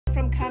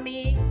from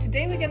Kami.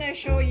 Today we're gonna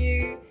show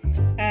you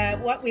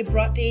what we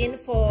brought in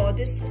for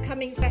this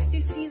coming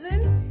festive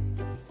season.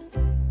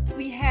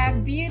 We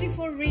have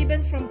beautiful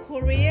ribbon from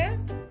Korea.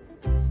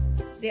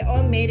 They're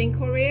all made in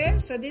Korea.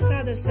 So these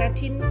are the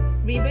satin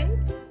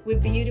ribbon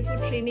with beautiful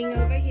trimming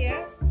over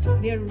here.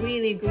 They're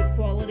really good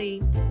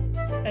quality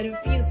and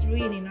it feels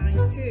really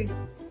nice too.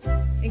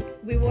 And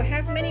we will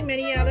have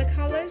many other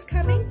colors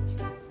coming.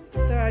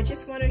 So I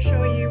just want to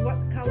show you what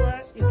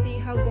color, you see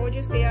how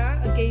gorgeous they are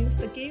against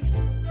the gift.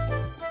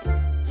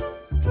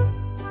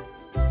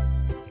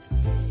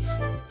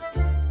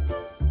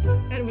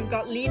 And we've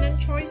got linen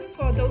choices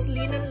for those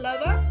linen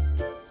lover.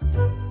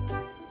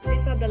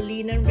 These are the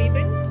linen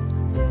ribbon.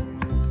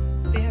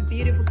 They have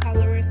beautiful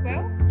color as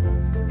well.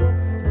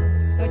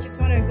 So I just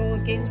want to go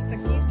against the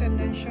gift and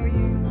then show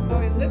you how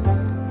it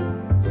looks.